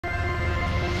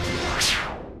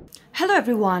Hello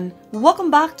everyone, welcome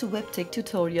back to Webtech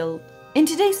Tutorial. In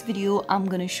today's video, I'm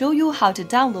going to show you how to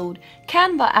download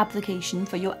Canva application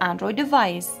for your Android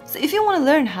device. So if you want to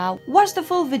learn how, watch the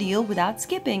full video without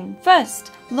skipping.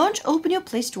 First, open your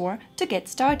Play Store to get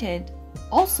started.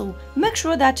 Also, make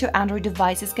sure that your Android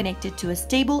device is connected to a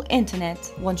stable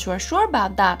internet. Once you are sure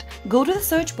about that, go to the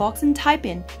search box and type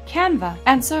in Canva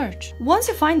and search. Once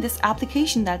you find this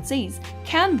application that says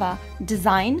Canva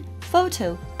Design,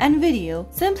 Photo and Video,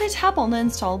 simply tap on the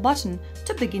install button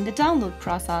to begin the download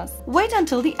process. Wait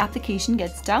until the application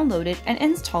gets downloaded and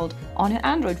installed on your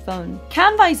Android phone.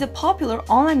 Canva is a popular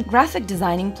online graphic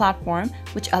designing platform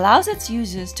which allows its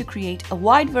users to create a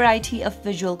wide variety of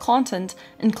visual content,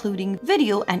 including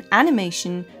video and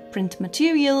animation, print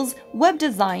materials, web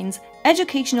designs,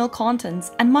 educational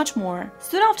contents, and much more.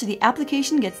 Soon after the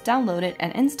application gets downloaded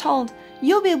and installed,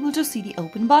 you'll be able to see the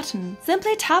Open button.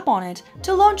 Simply tap on it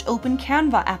to launch Open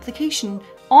Canva application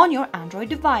on your Android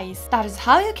device. That is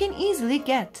how you can easily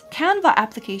get Canva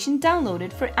application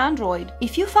downloaded for Android.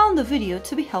 If you found the video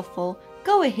to be helpful,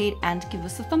 go ahead and give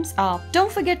us a thumbs up.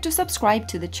 Don't forget to subscribe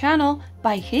to the channel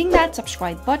by hitting that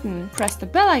subscribe button. Press the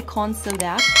bell icon so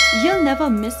that you'll never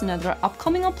miss another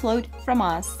upcoming upload from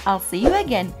us. I'll see you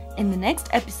again in the next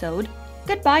episode.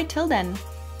 Goodbye till then.